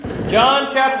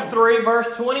John chapter 3,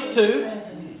 verse 22.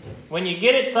 When you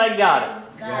get it, say got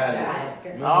it. Got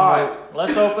it. All right,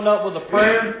 let's open up with a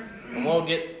prayer and we'll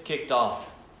get kicked off.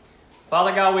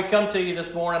 Father God, we come to you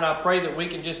this morning. I pray that we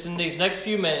can just in these next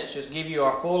few minutes just give you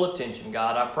our full attention,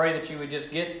 God. I pray that you would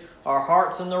just get our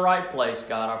hearts in the right place,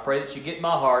 God. I pray that you get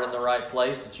my heart in the right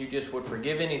place, that you just would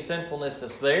forgive any sinfulness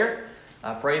that's there.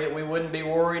 I pray that we wouldn't be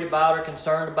worried about or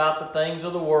concerned about the things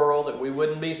of the world, that we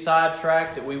wouldn't be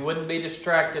sidetracked, that we wouldn't be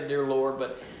distracted, dear Lord.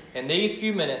 But in these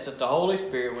few minutes that the Holy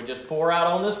Spirit would just pour out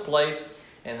on this place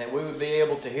and that we would be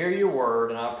able to hear your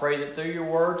word. And I pray that through your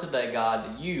word today, God,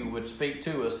 that you would speak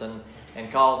to us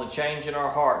and cause a change in our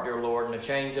heart, dear Lord, and a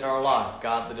change in our life.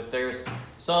 God, that if there's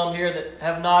some here that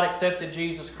have not accepted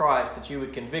Jesus Christ, that you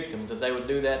would convict them, that they would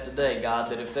do that today, God.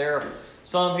 That if there are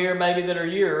some here maybe that are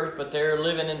yours, but they're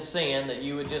living in sin, that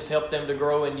you would just help them to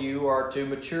grow in you or to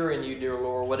mature in you, dear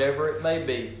Lord, whatever it may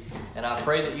be. And I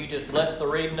pray that you just bless the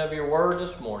reading of your word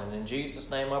this morning. In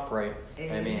Jesus' name I pray.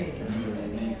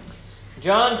 Amen.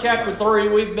 John chapter 3,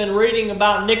 we've been reading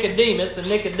about Nicodemus, and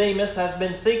Nicodemus has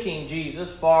been seeking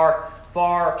Jesus for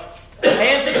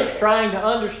answers, trying to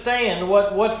understand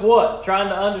what's what, trying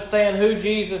to understand who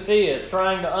Jesus is,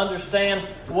 trying to understand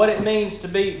what it means to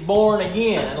be born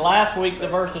again. And last week, the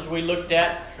verses we looked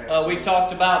at, we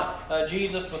talked about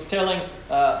Jesus was telling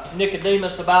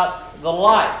Nicodemus about the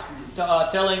light,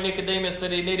 telling Nicodemus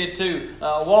that he needed to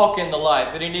walk in the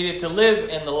light, that he needed to live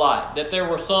in the light, that there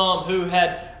were some who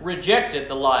had rejected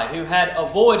the light, who had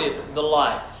avoided the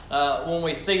light. When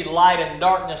we see light and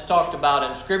darkness talked about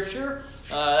in Scripture,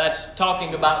 that's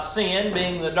talking about sin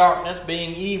being the darkness,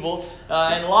 being evil,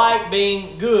 and light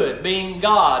being good, being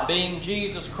God, being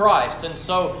Jesus Christ. And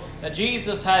so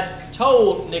Jesus had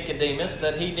told Nicodemus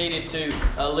that he needed to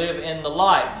live in the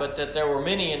light, but that there were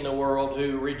many in the world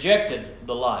who rejected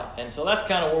the light. And so that's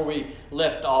kind of where we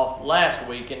left off last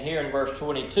week. And here in verse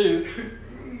 22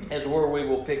 is where we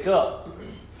will pick up.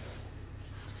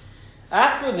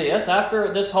 After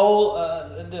this whole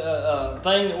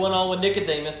thing that went on with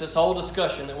Nicodemus, this whole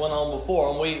discussion that went on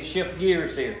before, and we shift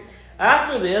gears here.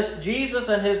 After this, Jesus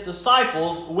and his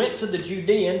disciples went to the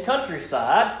Judean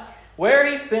countryside, where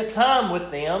he spent time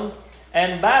with them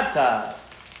and baptized.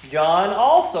 John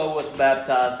also was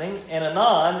baptizing in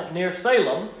Aenon near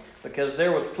Salem, because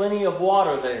there was plenty of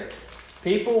water there.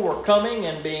 People were coming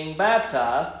and being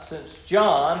baptized, since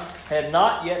John had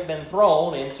not yet been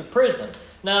thrown into prison.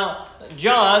 Now,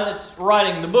 John that's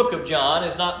writing the book of John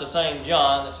is not the same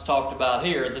John that's talked about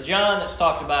here. The John that's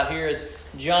talked about here is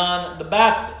John the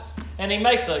Baptist. And he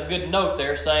makes a good note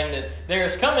there saying that there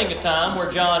is coming a time where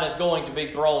John is going to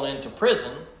be thrown into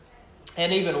prison.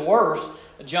 And even worse,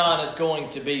 John is going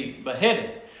to be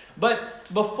beheaded.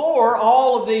 But before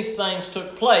all of these things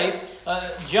took place,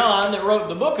 John that wrote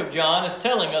the book of John is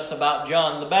telling us about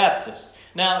John the Baptist.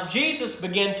 Now, Jesus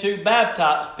began to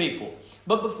baptize people.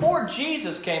 But before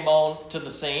Jesus came on to the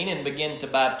scene and began to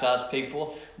baptize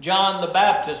people, John the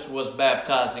Baptist was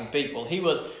baptizing people. He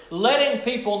was letting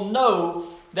people know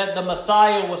that the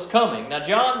Messiah was coming. Now,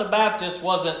 John the Baptist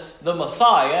wasn't the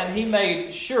Messiah, and he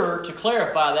made sure to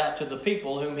clarify that to the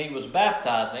people whom he was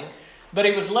baptizing. But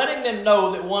he was letting them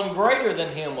know that one greater than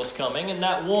him was coming, and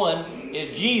that one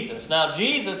is Jesus. Now,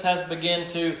 Jesus has begun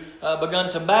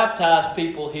to baptize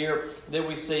people here that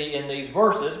we see in these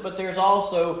verses, but there's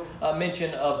also a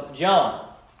mention of John.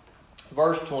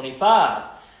 Verse 25.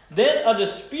 Then a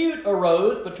dispute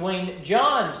arose between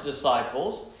John's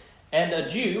disciples and a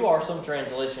Jew, or some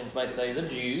translations may say the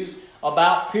Jews,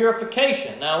 about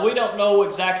purification. Now, we don't know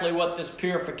exactly what this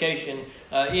purification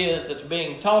is that's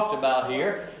being talked about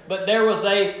here, but there was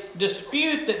a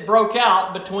dispute that broke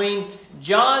out between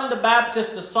John the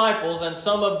Baptist's disciples and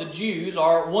some of the Jews,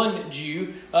 or one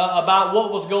Jew, about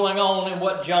what was going on and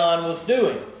what John was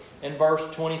doing. In verse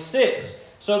 26,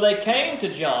 so they came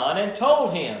to John and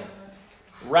told him,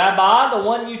 Rabbi, the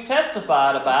one you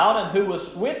testified about and who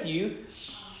was with you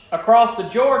across the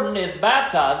Jordan is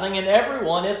baptizing, and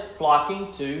everyone is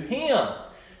flocking to him.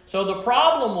 So the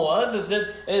problem is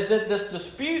that this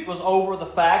dispute was over the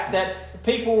fact that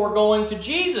people were going to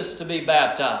Jesus to be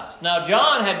baptized. Now,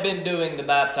 John had been doing the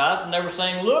baptized, and they were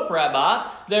saying, look, Rabbi,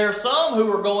 there are some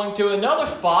who are going to another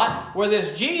spot where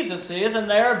this Jesus is, and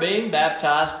they are being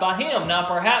baptized by him. Now,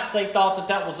 perhaps they thought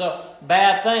that was a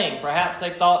bad thing. Perhaps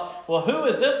they thought, well, who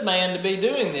is this man to be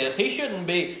doing this? He shouldn't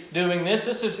be doing this.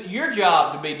 This is your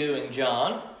job to be doing,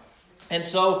 John. And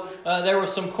so there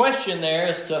was some question there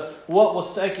as to what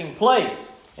was taking place.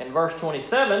 In verse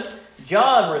 27,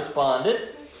 John responded,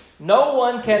 no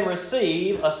one can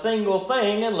receive a single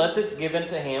thing unless it's given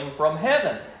to him from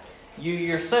heaven. You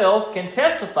yourself can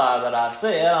testify that I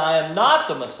said, I am not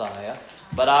the Messiah,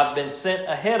 but I've been sent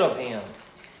ahead of him.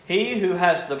 He who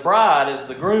has the bride is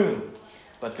the groom,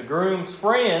 but the groom's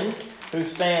friend who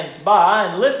stands by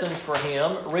and listens for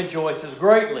him rejoices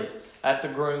greatly at the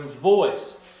groom's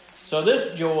voice. So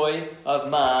this joy of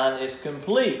mine is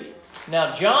complete."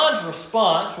 Now, John's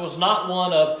response was not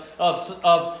one of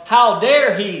how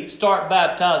dare he start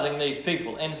baptizing these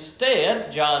people.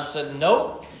 Instead, John said,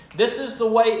 "Nope, this is the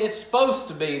way it's supposed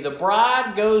to be. The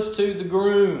bride goes to the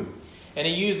groom." And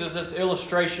he uses this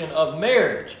illustration of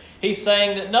marriage. He's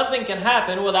saying that nothing can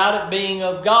happen without it being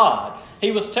of God.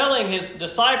 He was telling his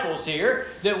disciples here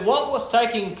that what was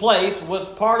taking place was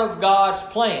part of God's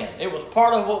plan. It was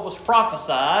part of what was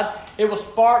prophesied. It was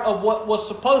part of what was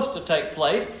supposed to take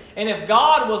place. And if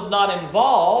God was not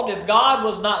involved, if God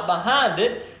was not behind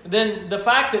it, then the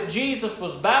fact that Jesus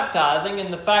was baptizing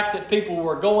and the fact that people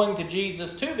were going to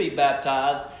Jesus to be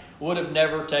baptized would have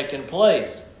never taken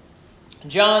place.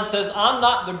 John says, "I'm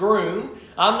not the groom.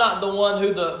 I'm not the one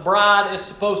who the bride is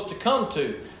supposed to come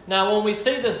to." Now, when we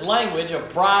see this language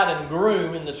of bride and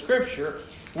groom in the Scripture,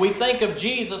 we think of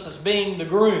Jesus as being the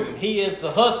groom. He is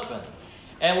the husband.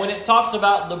 And when it talks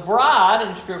about the bride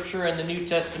in Scripture in the New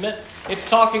Testament, it's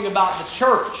talking about the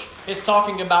church. It's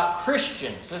talking about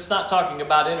Christians. It's not talking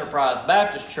about Enterprise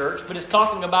Baptist Church, but it's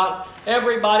talking about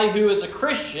everybody who is a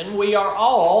Christian. We are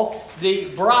all the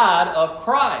bride of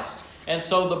Christ. And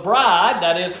so the bride,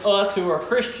 that is us who are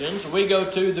Christians, we go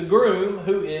to the groom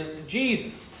who is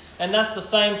Jesus. And that's the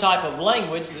same type of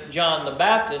language that John the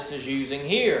Baptist is using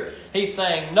here. He's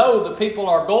saying, no, the people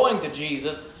are going to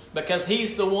Jesus because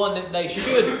he's the one that they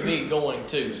should be going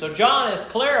to. So John is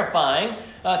clarifying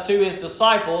to his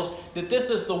disciples that this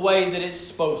is the way that it's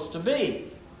supposed to be.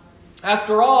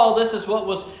 After all, this is what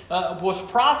was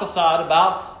prophesied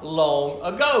about long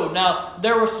ago. Now,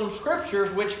 there were some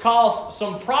scriptures which caused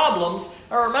some problems,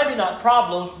 or maybe not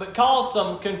problems, but caused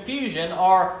some confusion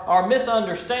or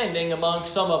misunderstanding among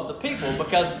some of the people,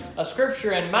 because a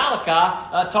scripture in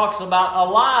Malachi talks about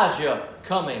Elijah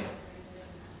coming.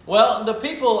 Well, the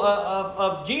people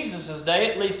of Jesus'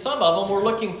 day, at least some of them, were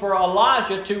looking for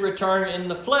Elijah to return in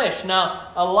the flesh. Now,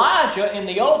 Elijah in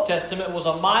the Old Testament was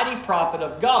a mighty prophet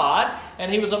of God,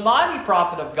 and he was a mighty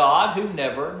prophet of God who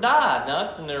never died. Now,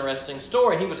 that's an interesting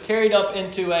story. He was carried up in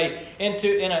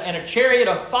a chariot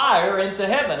of fire into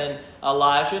heaven, and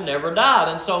Elijah never died.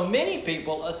 And so many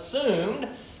people assumed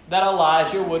that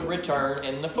Elijah would return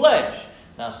in the flesh.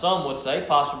 Now, some would say,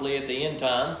 possibly at the end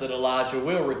times, that Elijah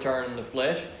will return in the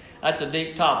flesh. That's a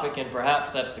deep topic, and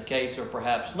perhaps that's the case or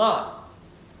perhaps not.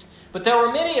 But there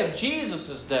were many of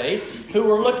Jesus' day who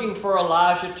were looking for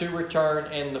Elijah to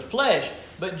return in the flesh.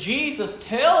 But Jesus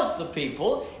tells the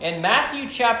people in Matthew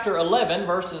chapter 11,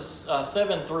 verses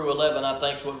 7 through 11, I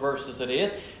think is what verses it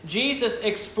is. Jesus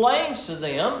explains to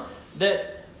them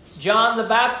that John the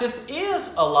Baptist is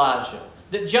Elijah.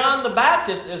 That John the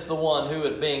Baptist is the one who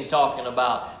is being talking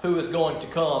about, who is going to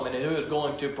come and who is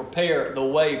going to prepare the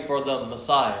way for the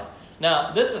Messiah.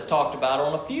 Now, this is talked about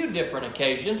on a few different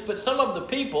occasions, but some of the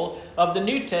people of the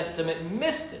New Testament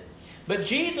missed it. But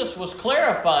Jesus was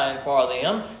clarifying for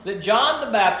them that John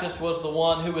the Baptist was the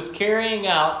one who was carrying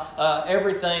out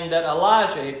everything that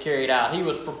Elijah had carried out. He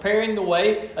was preparing the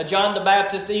way. John the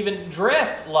Baptist even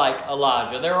dressed like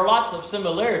Elijah. There are lots of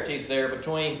similarities there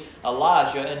between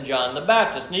Elijah and John the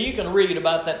Baptist. Now, you can read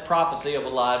about that prophecy of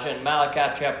Elijah in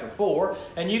Malachi chapter 4,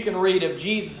 and you can read of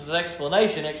Jesus'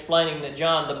 explanation explaining that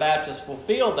John the Baptist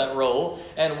fulfilled that role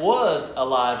and was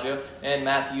Elijah in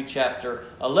Matthew chapter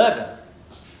 11.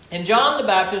 And John the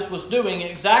Baptist was doing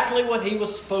exactly what he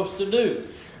was supposed to do.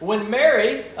 When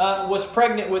Mary was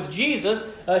pregnant with Jesus,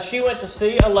 she went to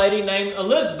see a lady named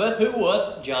Elizabeth, who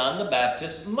was John the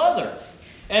Baptist's mother.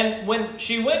 And when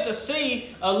she went to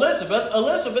see Elizabeth,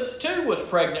 Elizabeth too was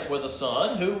pregnant with a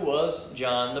son, who was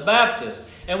John the Baptist.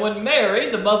 And when Mary,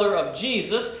 the mother of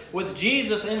Jesus, with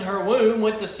Jesus in her womb,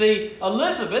 went to see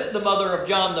Elizabeth, the mother of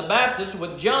John the Baptist,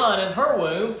 with John in her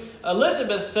womb,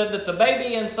 Elizabeth said that the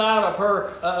baby inside of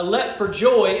her leapt for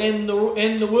joy in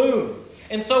the womb.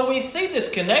 And so we see this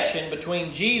connection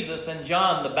between Jesus and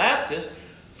John the Baptist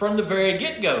from the very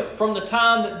get-go, from the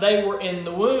time that they were in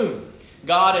the womb.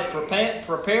 God had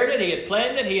prepared it, He had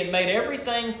planned it, He had made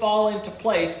everything fall into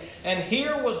place, and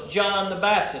here was John the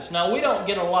Baptist. Now, we don't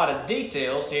get a lot of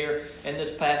details here in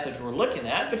this passage we're looking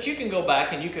at, but you can go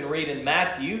back and you can read in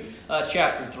Matthew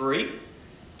chapter 3,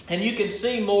 and you can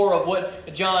see more of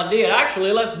what John did.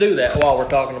 Actually, let's do that while we're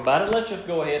talking about it. Let's just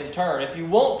go ahead and turn, if you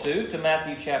want to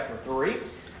Matthew chapter 3.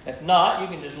 If not, you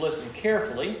can just listen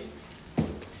carefully.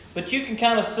 But you can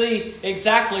kind of see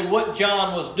exactly what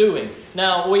John was doing.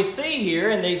 Now, we see here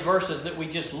in these verses that we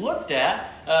just looked at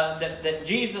that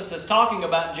Jesus is talking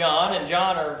about John, and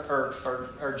John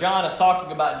is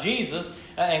talking about Jesus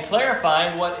and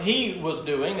clarifying what he was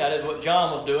doing. That is what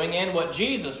John was doing and what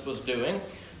Jesus was doing.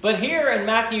 But here in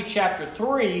Matthew chapter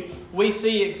 3, we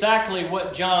see exactly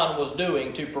what John was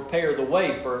doing to prepare the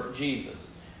way for Jesus.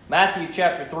 Matthew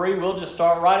chapter 3, we'll just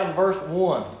start right in verse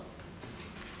 1.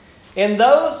 In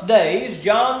those days,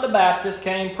 John the Baptist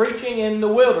came preaching in the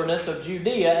wilderness of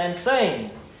Judea and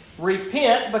saying,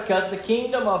 Repent, because the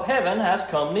kingdom of heaven has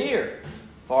come near.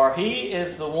 For he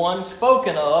is the one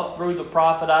spoken of through the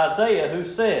prophet Isaiah, who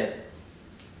said,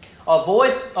 A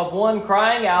voice of one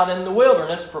crying out in the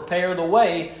wilderness, Prepare the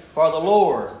way for the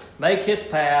Lord. Make his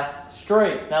path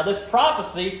straight. Now this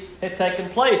prophecy had taken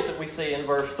place that we see in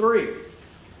verse 3.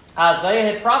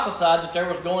 Isaiah had prophesied that there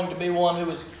was going to be one who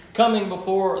was coming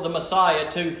before the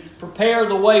Messiah to prepare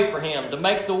the way for him, to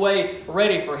make the way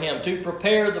ready for him, to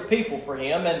prepare the people for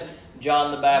him. And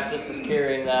John the Baptist is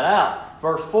carrying that out.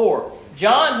 Verse 4,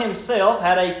 John himself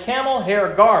had a camel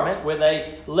hair garment with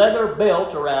a leather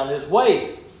belt around his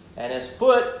waist, and his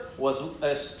food was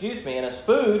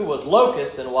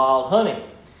locust and wild honey.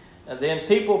 And then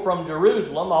people from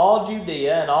Jerusalem, all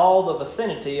Judea, and all the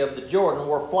vicinity of the Jordan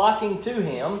were flocking to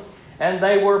him, and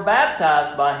they were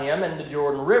baptized by him in the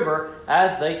Jordan River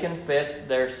as they confessed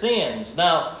their sins.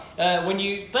 Now, when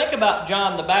you think about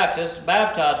John the Baptist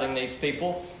baptizing these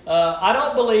people, I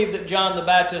don't believe that John the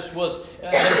Baptist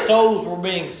their souls were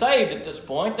being saved at this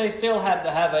point. They still had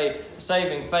to have a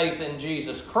saving faith in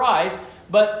Jesus Christ.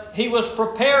 But he was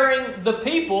preparing the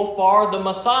people for the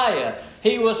Messiah.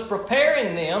 He was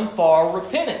preparing them for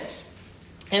repentance.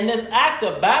 And this act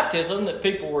of baptism that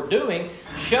people were doing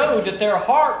showed that their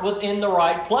heart was in the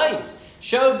right place.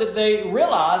 Showed that they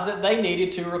realized that they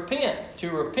needed to repent. To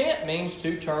repent means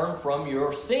to turn from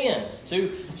your sins,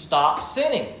 to stop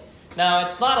sinning. Now,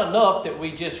 it's not enough that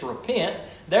we just repent.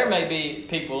 There may be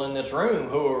people in this room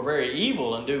who are very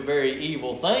evil and do very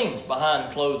evil things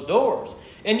behind closed doors.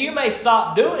 And you may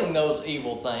stop doing those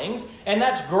evil things, and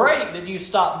that's great that you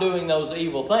stop doing those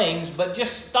evil things, but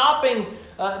just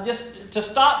to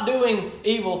stop doing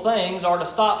evil things or to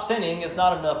stop sinning is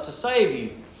not enough to save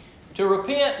you. To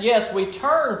repent, yes, we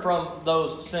turn from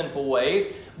those sinful ways,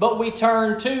 but we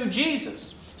turn to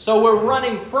Jesus. So we're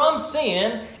running from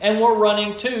sin and we're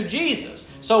running to Jesus.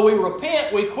 So we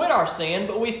repent, we quit our sin,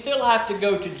 but we still have to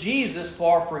go to Jesus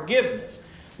for forgiveness.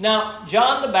 Now,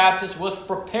 John the Baptist was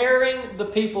preparing the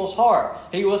people's heart.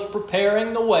 He was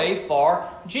preparing the way for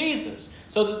Jesus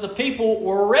so that the people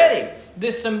were ready.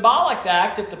 This symbolic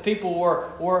act that the people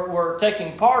were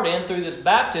taking part in through this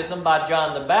baptism by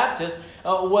John the Baptist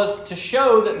was to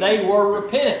show that they were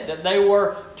repentant, that they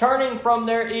were turning from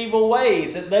their evil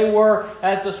ways, that they were,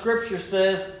 as the Scripture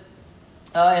says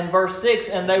in verse 6,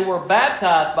 and they were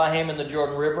baptized by him in the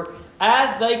Jordan River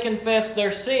as they confessed their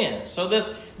sins. So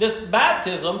this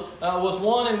baptism was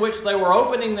one in which they were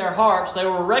opening their hearts, they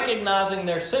were recognizing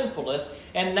their sinfulness,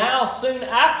 and now soon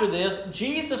after this,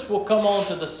 Jesus will come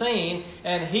onto the scene,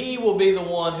 and he will be the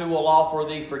one who will offer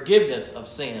the forgiveness of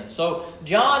sin. So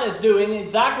John is doing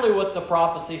exactly what the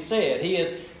prophecy said. He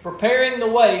is preparing the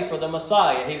way for the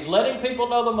Messiah. He's letting people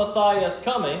know the Messiah is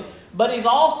coming, but he's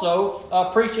also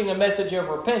preaching a message of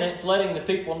repentance, letting the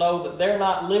people know that they're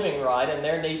not living right and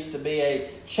there needs to be a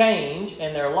change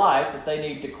in their life, that they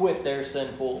need to quit their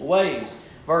sinful ways.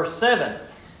 Verse 7,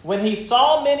 when he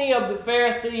saw many of the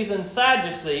Pharisees and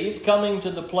Sadducees coming to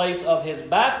the place of his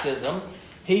baptism,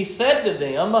 he said to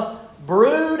them,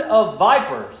 Brood of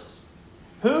vipers,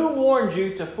 who warned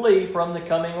you to flee from the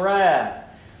coming wrath?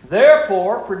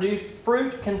 Therefore produce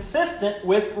fruit consistent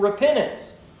with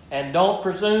repentance. And don't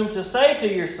presume to say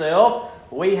to yourself,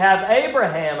 We have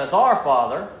Abraham as our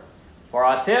father. For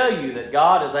I tell you that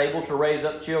God is able to raise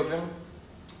up children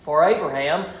for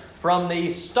Abraham from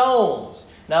these stones.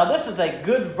 Now this is a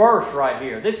good verse right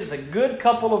here. This is a good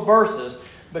couple of verses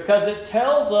because it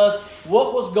tells us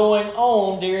what was going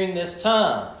on during this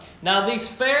time. Now these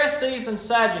Pharisees and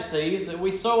Sadducees that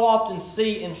we so often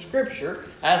see in Scripture,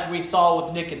 as we saw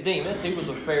with Nicodemus, he was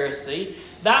a Pharisee,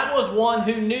 that was one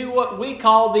who knew what we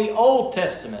call the Old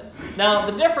Testament. Now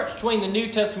the difference between the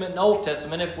New Testament and Old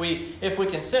Testament, if we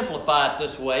can simplify it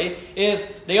this way,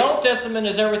 is the Old Testament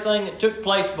is everything that took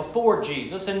place before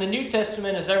Jesus, and the New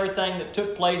Testament is everything that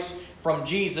took place from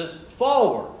Jesus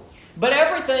forward. But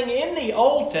everything in the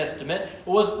Old Testament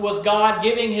was God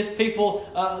giving His people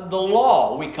the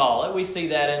law, we call it. We see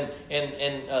that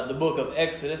in the book of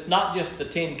Exodus. Not just the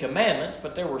 10 Commandments,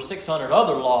 but there were 600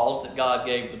 other laws that God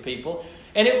gave the people.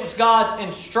 And it was God's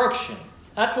instruction.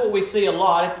 That's what we see a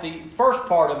lot at the first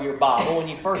part of your Bible when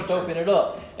you first open it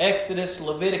up. Exodus,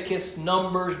 Leviticus,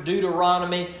 Numbers,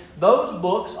 Deuteronomy. Those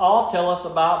books all tell us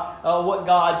about what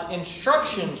God's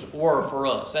instructions were for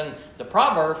us. And the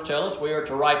Proverbs tell us we are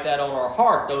to write that on our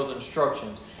heart, those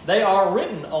instructions. They are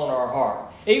written on our heart.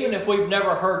 Even if we've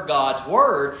never heard God's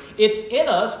Word, it's in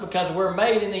us because we're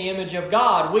made in the image of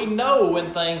God. We know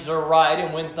when things are right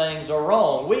and when things are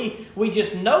wrong. We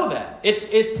just know that. It's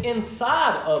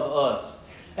inside of us.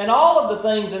 And all of the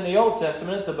things in the Old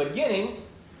Testament at the beginning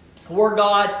were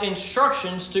God's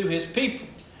instructions to His people.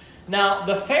 Now,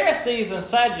 the Pharisees and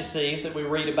Sadducees that we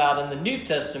read about in the New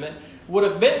Testament would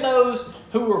have been those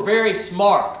who were very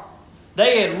smart.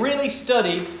 They had really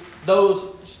studied those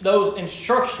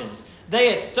instructions.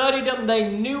 They had studied them,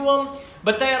 they knew them,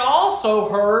 but they had also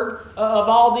heard of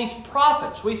all these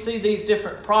prophets. We see these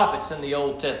different prophets in the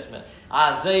Old Testament.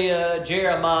 Isaiah,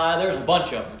 Jeremiah, there's a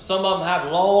bunch of them. Some of them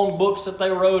have long books that they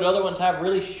wrote. Other ones have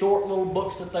really short little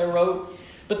books that they wrote.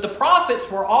 But the prophets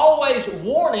were always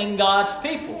warning God's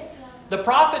people. The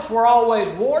prophets were always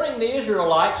warning the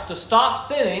Israelites to stop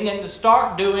sinning and to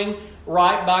start doing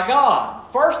right by God.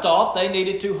 First off, they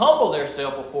needed to humble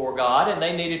themselves before God, and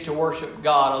they needed to worship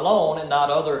God alone and not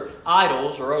other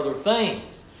idols or other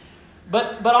things.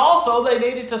 But also they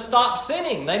needed to stop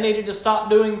sinning. They needed to stop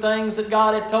doing things that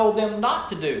God had told them not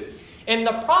to do. And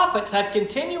the prophets had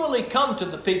continually come to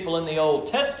the people in the Old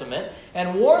Testament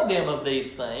and warned them of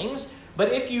these things.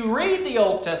 But if you read the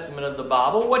Old Testament of the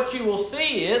Bible, what you will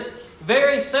see is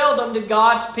very seldom did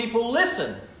God's people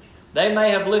listen. They may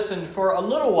have listened for a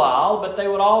little while, but they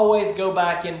would always go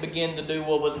back and begin to do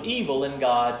what was evil in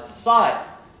God's sight.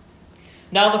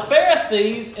 Now, the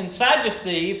Pharisees and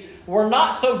Sadducees were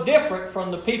not so different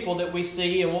from the people that we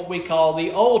see in what we call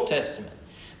the Old Testament.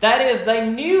 That is, they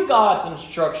knew God's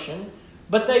instruction,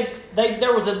 but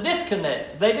there was a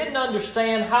disconnect. They didn't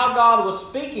understand how God was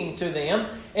speaking to them,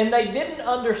 and they didn't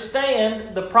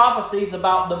understand the prophecies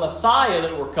about the Messiah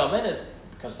that were coming,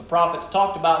 because the prophets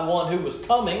talked about one who was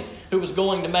coming, who was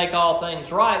going to make all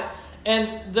things right.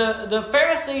 And the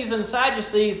Pharisees and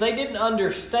Sadducees, they didn't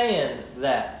understand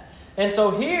that. And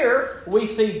so here we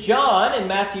see John in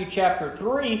Matthew chapter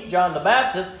 3, John the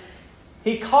Baptist,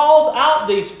 he calls out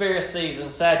these Pharisees and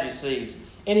Sadducees.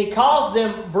 And he calls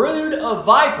them brood of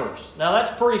vipers. Now that's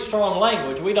pretty strong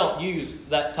language. We don't use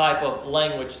that type of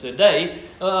language today.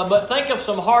 But think of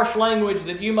some harsh language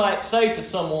that you might say to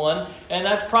someone, and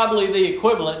that's probably the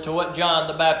equivalent to what John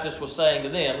the Baptist was saying to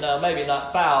them. Now maybe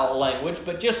not foul language,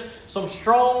 but just some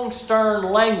strong, stern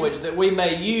language that we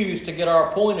may use to get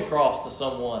our point across to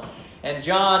someone. And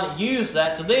John used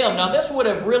that to them. Now this would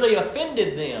have really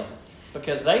offended them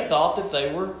because they thought that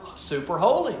they were super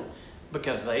holy.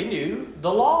 Because they knew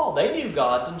the law. They knew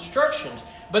God's instructions.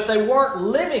 But they weren't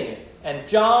living it. And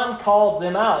John calls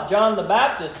them out. John the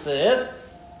Baptist says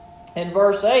in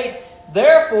verse 8,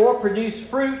 "Therefore produce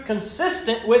fruit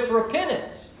consistent with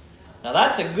repentance." Now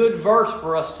that's a good verse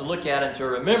for us to look at and to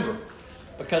remember.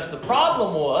 Because the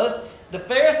problem was the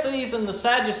Pharisees and the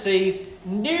Sadducees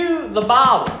knew the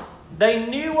Bible. They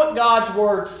knew what God's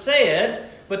Word said.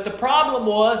 But the problem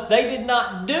was they did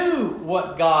not do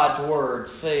what God's Word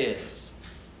says.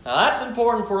 Now that's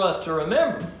important for us to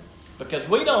remember because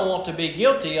we don't want to be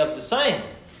guilty of the same.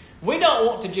 We don't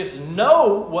want to just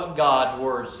know what God's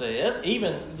Word says.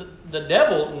 Even the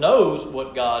devil knows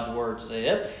what God's Word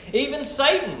says. Even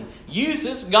Satan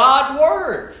uses God's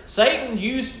Word. Satan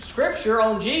used Scripture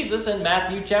on Jesus in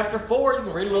Matthew chapter 4. You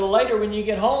can read a little later when you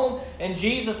get home. And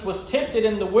Jesus was tempted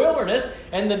in the wilderness,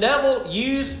 and the devil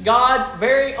used God's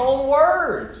very own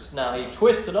words. Now, he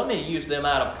twisted them. He used them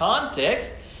out of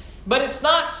context. But it's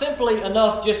not simply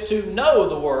enough just to know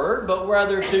the Word, but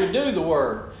rather to do the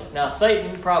Word. Now,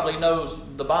 Satan probably knows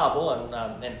the Bible,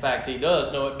 and in fact, he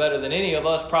does know it better than any of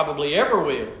us probably ever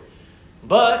will.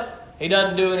 But he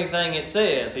doesn't do anything it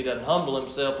says. He doesn't humble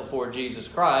himself before Jesus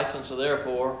Christ, and so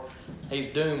therefore, he's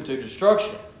doomed to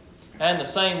destruction. And the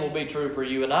same will be true for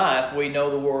you and I if we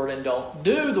know the Word and don't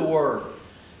do the Word.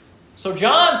 So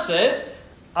John says,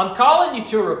 I'm calling you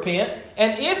to repent,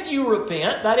 and if you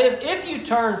repent, that is, if you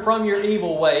turn from your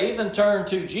evil ways and turn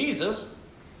to Jesus,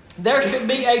 there should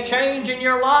be a change in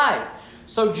your life.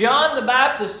 So John the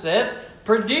Baptist says,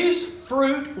 produce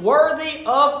fruit worthy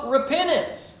of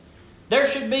repentance. There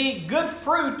should be good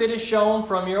fruit that is shown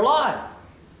from your life.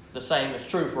 The same is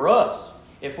true for us.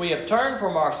 If we have turned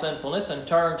from our sinfulness and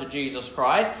turned to Jesus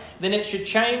Christ, then it should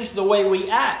change the way we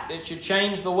act. It should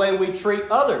change the way we treat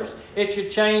others. It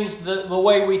should change the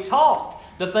way we talk,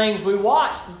 the things we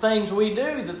watch, the things we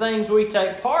do, the things we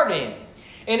take part in.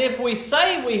 And if we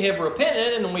say we have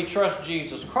repented and we trust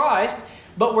Jesus Christ,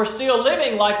 but we're still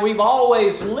living like we've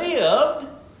always lived,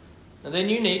 then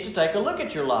you need to take a look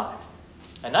at your life.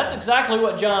 And that's exactly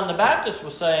what John the Baptist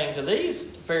was saying to these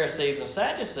Pharisees and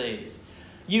Sadducees.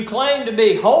 You claim to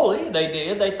be holy. They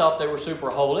did. They thought they were super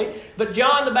holy. But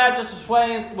John the Baptist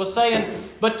was saying,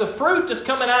 but the fruit that's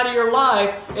coming out of your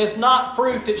life is not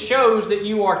fruit that shows that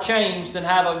you are changed and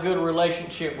have a good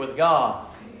relationship with God.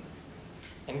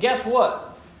 And guess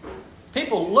what?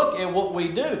 People look at what we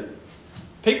do.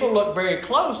 People look very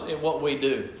close at what we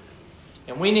do.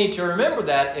 And we need to remember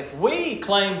that if we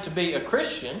claim to be a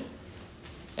Christian,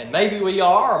 and maybe we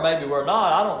are or maybe we're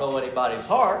not, I don't know anybody's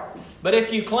heart, but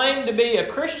if you claim to be a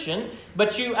Christian,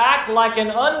 but you act like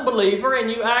an unbeliever and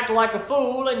you act like a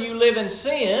fool and you live in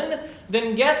sin,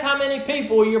 then guess how many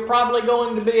people you're probably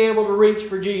going to be able to reach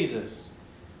for Jesus?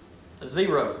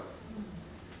 0.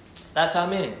 That's how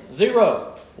many.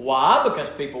 0. Why? Because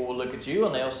people will look at you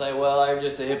and they'll say, well, they're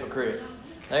just a hypocrite.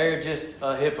 They're just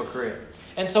a hypocrite.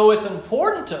 And so it's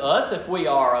important to us, if we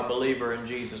are a believer in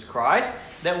Jesus Christ,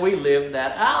 that we live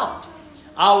that out.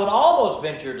 I would almost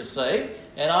venture to say,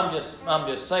 and I'm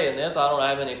just saying this, I don't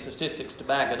have any statistics to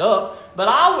back it up, but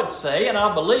I would say, and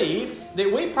I believe,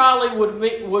 that we probably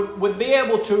would be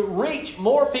able to reach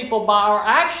more people by our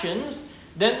actions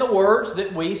than the words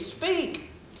that we speak.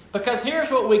 Because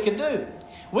here's what we could do.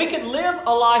 We could live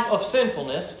a life of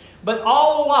sinfulness, but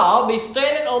all the while be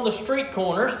standing on the street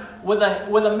corners with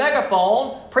a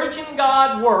megaphone, preaching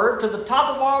God's Word to the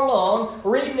top of our lung,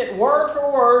 reading it word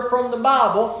for word from the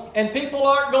Bible, and people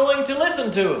aren't going to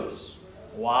listen to us.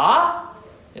 Why?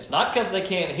 It's not because they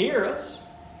can't hear us.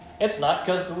 It's not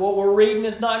because what we're reading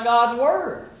is not God's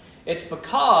Word. It's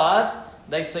because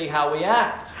they see how we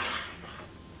act.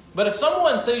 But if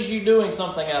someone sees you doing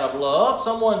something out of love,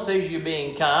 someone sees you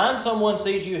being kind, someone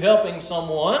sees you helping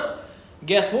someone,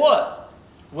 guess what?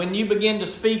 When you begin to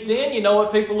speak then, you know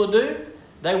what people will do?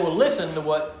 They will listen to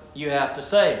what you have to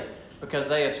say because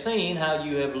they have seen how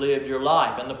you have lived your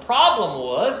life. And the problem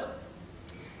was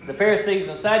the Pharisees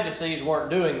and Sadducees weren't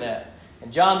doing that.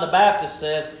 And John the Baptist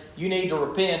says, you need to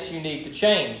repent, you need to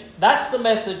change. That's the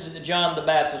message that John the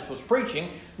Baptist was preaching,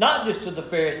 not just to the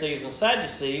Pharisees and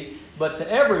Sadducees, but to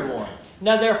everyone.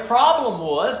 Now their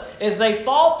problem is they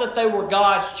thought that they were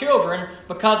God's children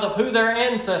because of who their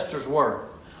ancestors were.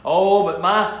 Oh, but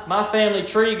my family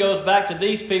tree goes back to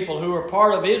these people who are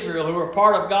part of Israel, who are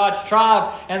part of God's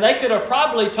tribe, and they could have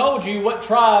probably told you what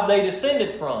tribe they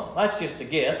descended from. That's just a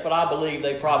guess, but I believe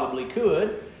they probably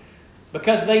could,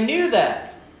 because they knew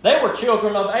that. They were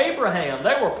children of Abraham.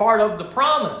 They were part of the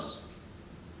promise.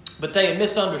 But they had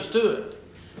misunderstood.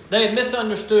 They had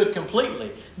misunderstood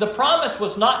completely. The promise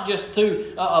was not just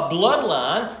to a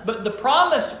bloodline, but the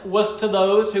promise was to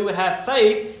those who would have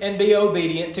faith and be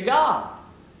obedient to God.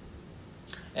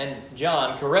 And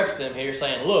John corrects them here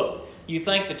saying, look, you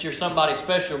think that you're somebody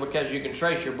special because you can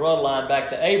trace your bloodline back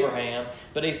to Abraham.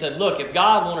 But he said, look, if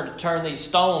God wanted to turn these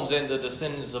stones into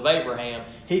descendants of Abraham,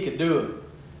 He could do it.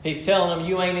 He's telling them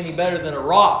you ain't any better than a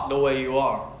rock the way you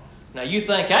are. Now you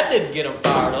think that didn't get them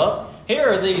fired up.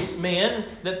 Here are these men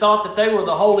that thought that they were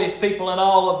the holiest people in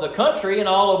all of the country and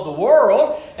all of the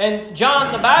world. And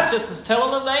John the Baptist is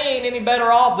telling them they ain't any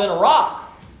better off than a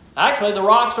rock. Actually, the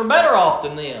rocks are better off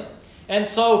than them. And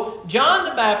so John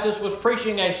the Baptist was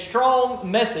preaching a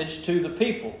strong message to the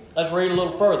people. Let's read a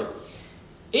little further.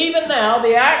 Even now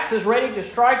the axe is ready to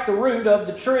strike the root of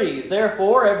the trees.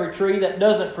 Therefore, every tree that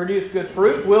doesn't produce good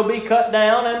fruit will be cut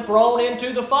down and thrown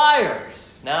into the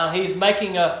fires. Now he's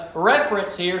making a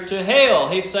reference here to hell.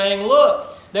 He's saying,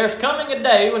 look, there's coming a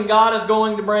day when God is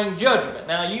going to bring judgment.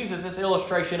 Now he uses this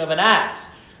illustration of an axe.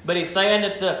 But he's saying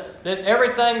that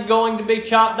everything's going to be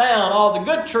chopped down. All the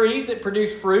good trees that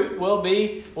produce fruit will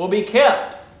be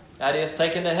kept. That is,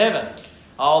 taken to heaven.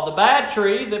 All the bad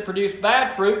trees that produce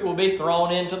bad fruit will be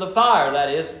thrown into the fire.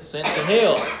 That is, sent to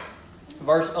hell.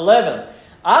 Verse 11.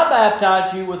 I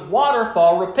baptize you with water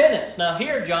for repentance. Now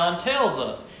here John tells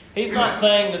us. He's not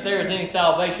saying that there is any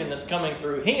salvation that's coming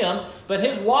through him, but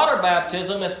his water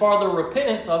baptism is for the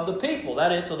repentance of the people.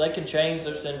 That is, so they can change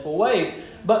their sinful ways.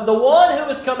 But the one who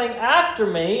is coming after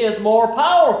me is more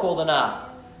powerful than I.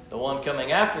 The one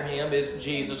coming after him is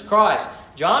Jesus Christ.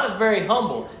 John is very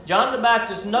humble. John the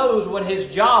Baptist knows what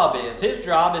his job is. His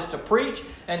job is to preach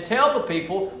and tell the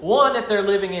people, one, that they're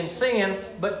living in sin,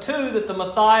 but two, that the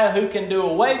Messiah who can do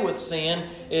away with sin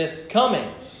is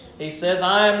coming. He says,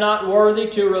 I am not worthy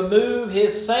to remove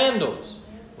his sandals.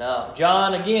 Now,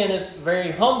 John, again, is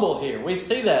very humble here. We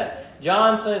see that.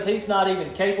 John says he's not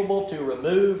even capable to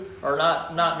remove, or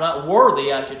not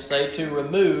worthy, I should say, to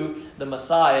remove the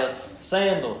Messiah's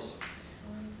sandals.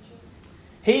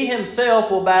 He himself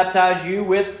will baptize you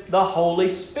with the Holy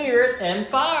Spirit and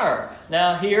fire.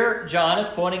 Now here, John is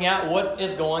pointing out what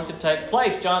is going to take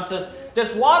place. John says,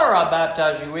 this water I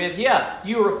baptize you with, yeah,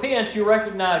 you repent, you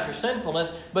recognize your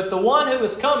sinfulness, but the one who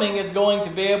is coming is going to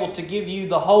be able to give you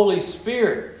the Holy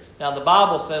Spirit. Now the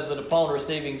Bible says that upon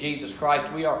receiving Jesus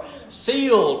Christ, we are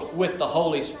sealed with the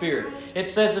Holy Spirit. It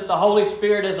says that the Holy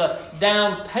Spirit is a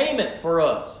down payment for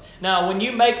us. Now, when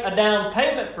you make a down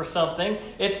payment for something,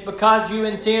 it's because you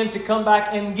intend to come back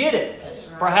and get it.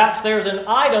 Right. Perhaps there's an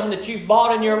item that you've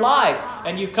bought in your life,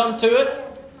 and you come to it,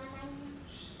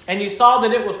 and you saw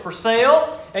that it was for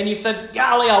sale, and you said,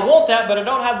 golly, I want that, but I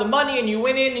don't have the money, and you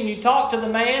went in and you talked to the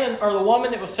man or the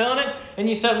woman that was selling it, and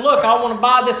you said, look, I want to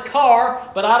buy this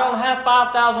car, but I don't have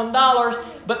 $5,000,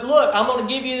 but look, I'm going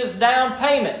to give you this down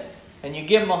payment. And you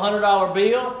give them a $100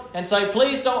 bill and say,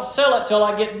 please don't sell it till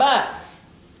I get back.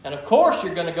 And of course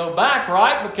you're going to go back,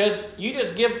 right? Because you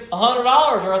just give $100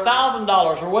 or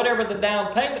 $1,000 or whatever the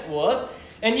down payment was.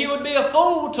 And you would be a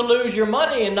fool to lose your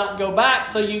money and not go back.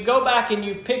 So you go back and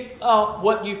you pick up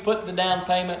what you put the down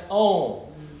payment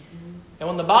on. And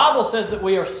when the Bible says that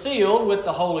we are sealed with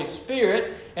the Holy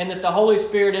Spirit and that the Holy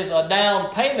Spirit is a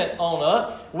down payment on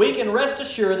us, we can rest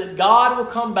assured that God will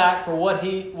come back for what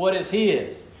is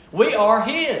His. We are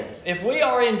His. If we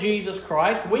are in Jesus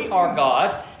Christ, we are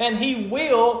God's, and He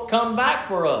will come back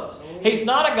for us. He's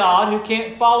not a God who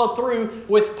can't follow through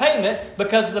with payment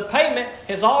because the payment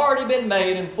has already been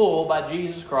made in full by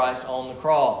Jesus Christ on the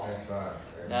cross. That's right.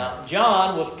 Now,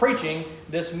 John was preaching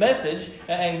this message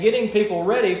and getting people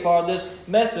ready for this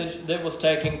message that was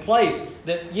taking place.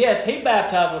 That, yes, he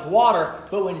baptized with water,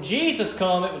 but when Jesus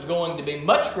came, it was going to be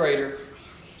much greater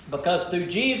because through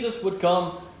Jesus would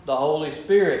come the Holy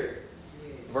Spirit.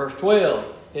 Verse 12,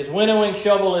 his winnowing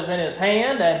shovel is in his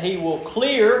hand, and he will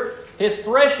clear his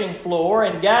threshing floor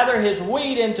and gather his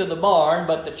wheat into the barn,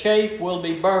 but the chaff will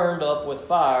be burned up with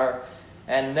fire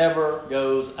and never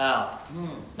goes out.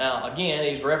 Now, again,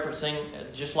 he's referencing,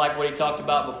 just like what he talked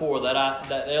about before,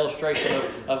 that illustration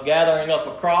of gathering up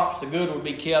a crop. The good would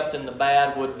be kept and the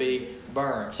bad would be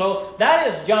burned. So that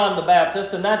is John the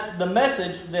Baptist, and that's the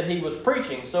message that he was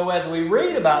preaching. So as we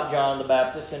read about John the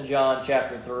Baptist in John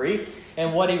chapter 3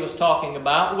 and what he was talking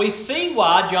about, we see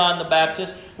why John the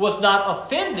Baptist was not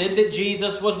offended that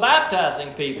Jesus was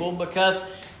baptizing people, because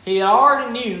he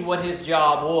already knew what his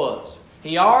job was.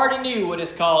 He already knew what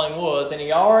his calling was, and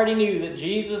he already knew that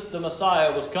Jesus the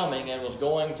Messiah was coming and was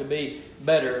going to be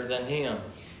better than him.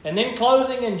 And then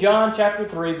closing in John chapter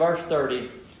 3, verse 30,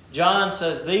 John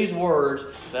says these words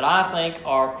that I think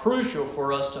are crucial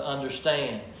for us to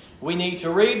understand. We need to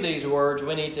read these words,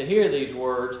 we need to hear these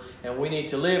words, and we need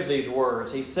to live these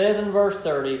words. He says in verse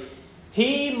 30,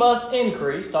 He must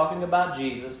increase, talking about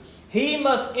Jesus, He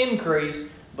must increase,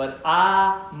 but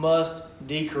I must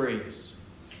decrease.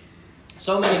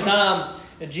 So many times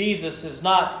Jesus is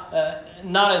not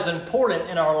as important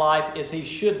in our life as He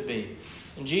should be.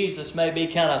 And Jesus may be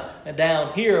kind of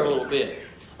down here a little bit.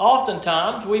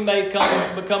 Oftentimes, we may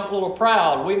become a little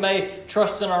proud. We may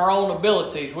trust in our own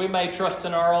abilities. We may trust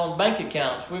in our own bank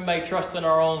accounts. We may trust in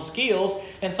our own skills.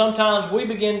 And sometimes we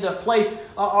begin to place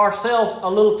ourselves a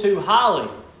little too highly.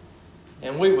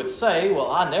 And we would say,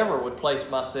 well, I never would place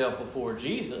myself before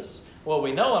Jesus. Well,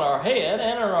 we know in our head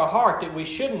and in our heart that we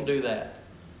shouldn't do that.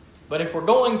 But if we're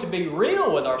going to be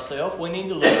real with ourselves, we need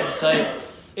to look and say,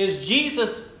 is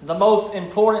Jesus the most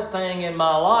important thing in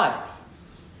my life?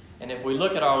 And if we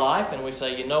look at our life and we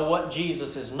say, you know what,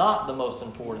 Jesus is not the most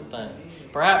important thing.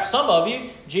 Perhaps some of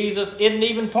you, Jesus isn't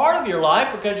even part of your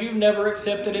life because you've never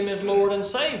accepted Him as Lord and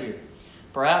Savior.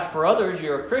 Perhaps for others,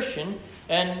 you're a Christian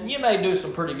and you may do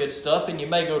some pretty good stuff and you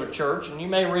may go to church and you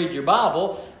may read your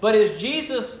Bible, but is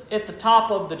Jesus at the top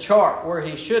of the chart where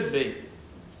He should be?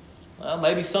 Well,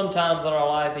 maybe sometimes in our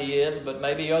life He is, but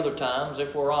maybe other times,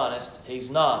 if we're honest,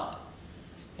 He's not.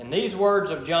 And these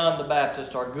words of John the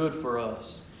Baptist are good for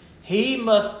us. He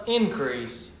must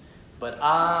increase, but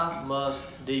I must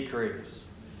decrease.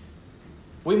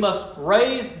 We must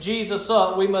raise Jesus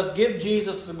up. We must give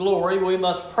Jesus the glory. We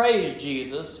must praise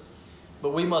Jesus,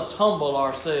 but we must humble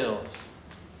ourselves.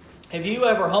 Have you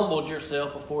ever humbled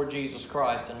yourself before Jesus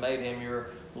Christ and made Him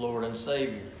your Lord and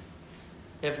Savior?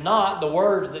 If not, the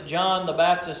words that John the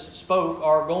Baptist spoke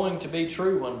are going to be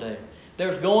true one day.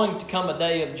 There's going to come a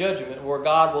day of judgment where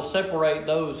God will separate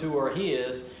those who are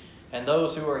His, and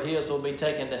those who are His will be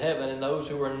taken to heaven, and those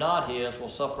who are not His will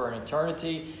suffer an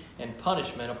eternity and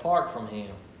punishment apart from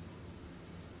Him.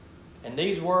 And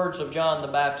these words of John the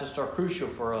Baptist are crucial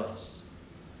for us.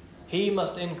 He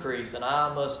must increase and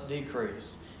I must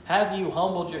decrease. Have you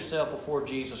humbled yourself before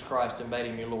Jesus Christ and made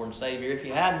Him your Lord and Savior? If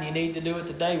you hadn't, you need to do it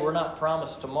today. We're not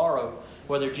promised tomorrow.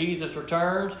 Whether Jesus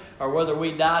returns or whether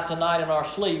we die tonight in our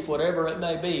sleep, whatever it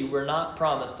may be, we're not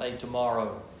promised a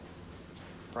tomorrow.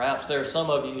 Perhaps there are some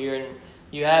of you here and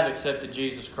you have accepted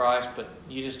Jesus Christ, but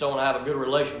you just don't have a good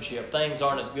relationship. Things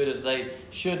aren't as good as they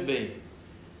should be.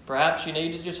 Perhaps you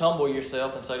need to just humble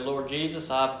yourself and say, Lord Jesus,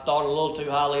 I've thought a little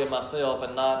too highly of myself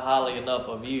and not highly enough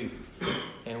of you.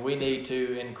 And we need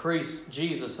to increase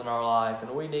Jesus in our life, and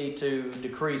we need to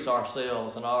decrease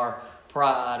ourselves and our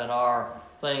pride and our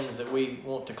things that we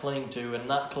want to cling to, and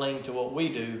not cling to what we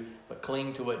do, but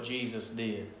cling to what Jesus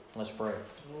did. Let's pray.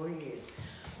 Oh, yes.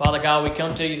 Father God, we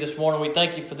come to you this morning. We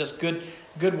thank you for this good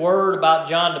word about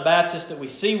John the Baptist, that we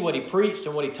see what he preached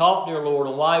and what he taught, dear Lord,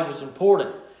 and why he was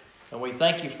important. And we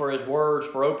thank you for his words,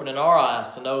 for opening our eyes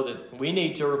to know that we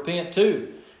need to repent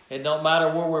too. It don't matter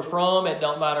where we're from. It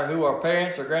don't matter who our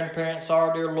parents or grandparents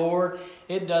are, dear Lord.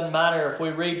 It doesn't matter if we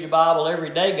read your Bible every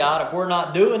day, God. If we're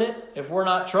not doing it, if we're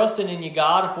not trusting in you,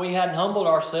 God, if we hadn't humbled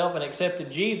ourselves and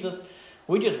accepted Jesus,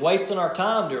 we're just wasting our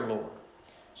time, dear Lord.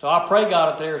 So I pray,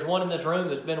 God, if there's one in this room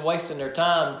that's been wasting their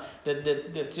time,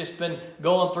 that's just been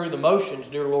going through the motions,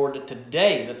 dear Lord, that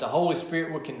today that the Holy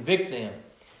Spirit would convict them,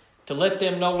 to let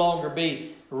them no longer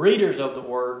be readers of the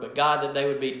Word, but God, that they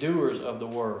would be doers of the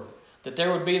Word. That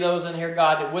there would be those in here,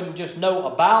 God, that wouldn't just know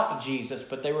about Jesus,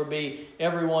 but there would be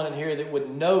everyone in here that would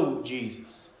know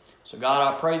Jesus. So God,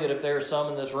 I pray that if there are some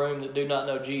in this room that do not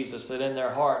know Jesus, that in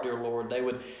their heart, dear Lord, they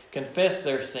would confess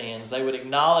their sins. They would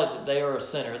acknowledge that they are a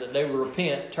sinner, that they would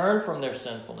repent, turn from their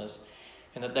sinfulness,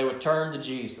 and that they would turn to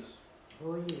Jesus.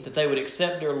 Oh, yeah. That they would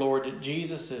accept, dear Lord, that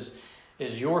Jesus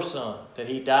is your Son, that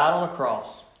He died on a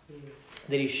cross,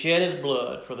 that He shed His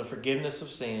blood for the forgiveness of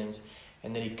sins,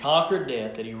 and that He conquered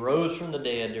death, that He rose from the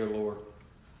dead, dear Lord,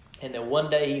 and that one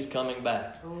day He's coming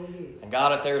back. Oh, yeah. And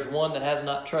God, if there's one that has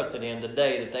not trusted Him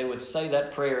today, that they would say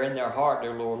that prayer in their heart,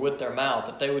 dear Lord, with their mouth,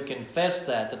 that they would confess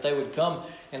that they would come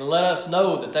and let us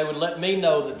know, that they would let me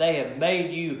know that they have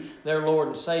made you their Lord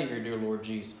and Savior, dear Lord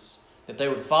Jesus. That they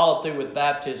would follow through with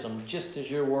baptism just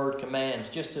as your word commands,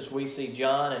 just as we see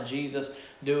John and Jesus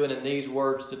doing in these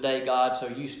words today, God, so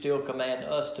you still command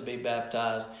us to be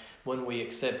baptized when we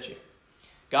accept you.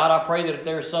 God, I pray that if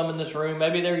there are some in this room,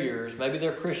 maybe they're yours, maybe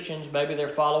they're Christians, maybe they're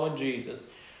following Jesus,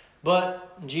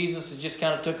 but Jesus has just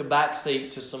kind of took a back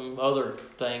seat to some other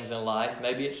things in life.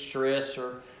 Maybe it's stress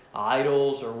or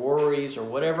idols or worries or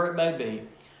whatever it may be.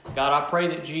 God, I pray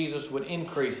that Jesus would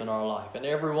increase in our life, in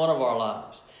every one of our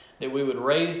lives, that we would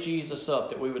raise Jesus up,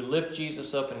 that we would lift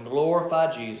Jesus up and glorify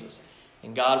Jesus.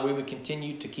 And God, we would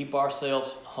continue to keep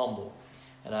ourselves humble.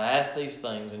 And I ask these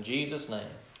things in Jesus' name.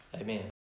 Amen.